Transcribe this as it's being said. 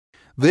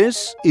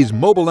This is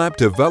Mobile App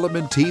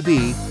Development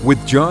TV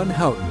with John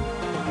Houghton.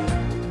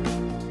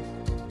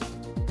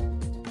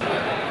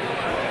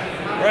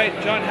 All right,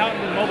 John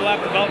Houghton with Mobile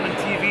App Development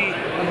TV.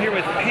 I'm here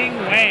with Ping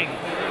Wang.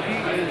 He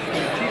is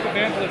the Chief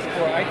Evangelist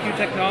for IQ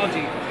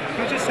Technology.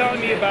 He was just telling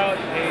me about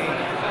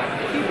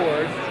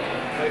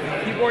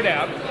a keyboard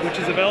app, which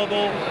is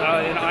available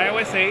in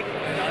iOS 8.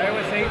 And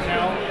iOS 8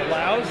 now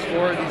allows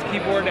for these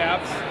keyboard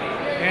apps.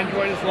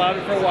 Android has allowed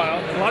it for a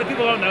while. A lot of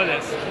people don't know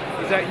this,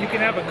 is that you can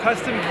have a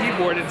custom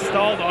keyboard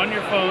installed on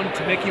your phone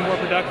to make you more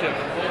productive.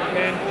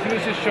 And he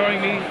was just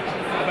showing me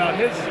about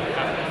his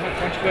app.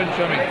 Why don't you go ahead and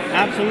show me?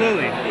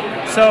 Absolutely.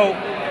 So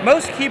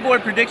most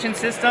keyboard prediction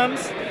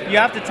systems, you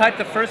have to type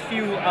the first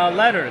few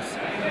letters.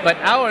 But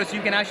ours,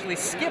 you can actually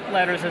skip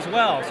letters as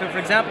well. So for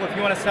example, if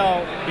you want to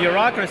spell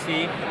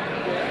bureaucracy,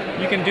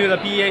 you can do the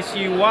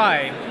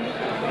B-A-C-U-Y,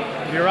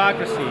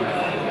 bureaucracy.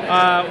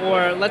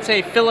 Or let's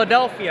say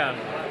Philadelphia,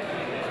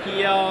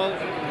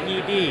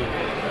 P-L-E-D.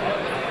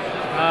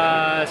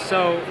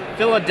 So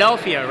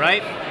Philadelphia,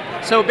 right?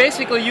 So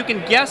basically you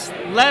can guess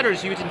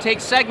letters, you can take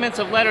segments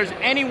of letters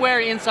anywhere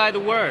inside the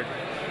word.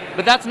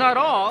 But that's not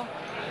all.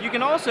 You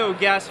can also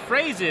guess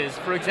phrases.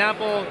 For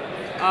example,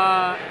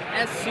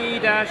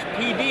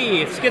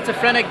 SC-PD,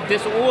 schizophrenic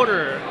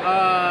disorder.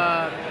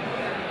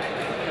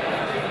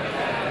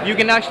 You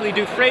can actually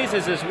do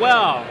phrases as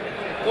well.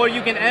 Or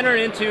you can enter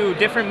into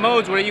different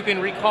modes where you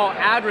can recall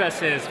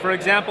addresses. For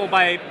example,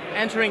 by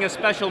entering a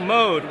special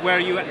mode where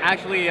you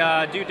actually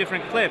do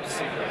different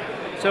clips.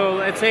 So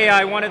let's say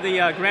I wanted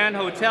the Grand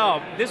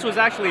Hotel. This was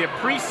actually a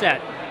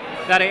preset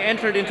that I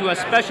entered into a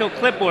special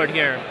clipboard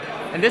here.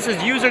 And this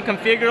is user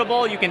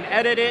configurable. You can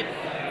edit it.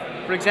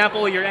 For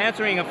example, you're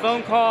answering a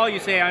phone call. You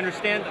say, I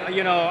understand,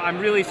 I'm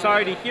really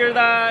sorry to hear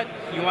that.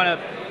 You want to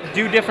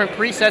do different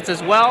presets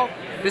as well.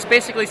 This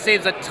basically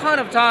saves a ton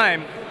of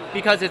time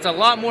because it's a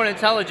lot more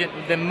intelligent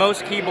than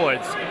most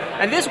keyboards.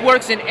 And this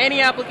works in any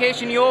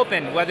application you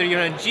open, whether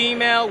you're in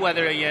Gmail,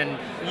 whether you're in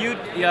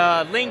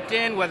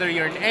LinkedIn, whether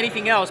you're in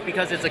anything else,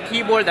 because it's a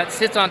keyboard that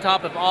sits on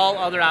top of all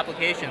other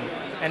applications.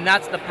 And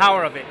that's the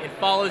power of it. It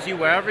follows you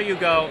wherever you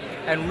go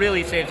and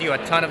really saves you a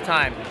ton of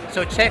time.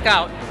 So check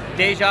out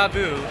Deja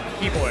Vu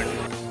Keyboard.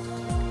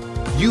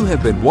 You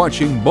have been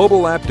watching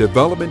Mobile App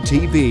Development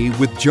TV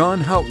with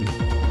John Houghton.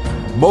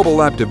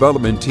 Mobile App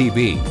Development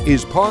TV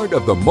is part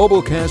of the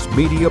Mobilecast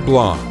Media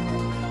blog.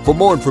 For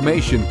more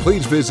information,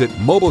 please visit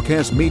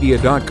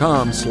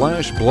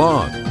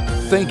mobilecastmedia.com/blog.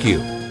 Thank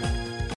you.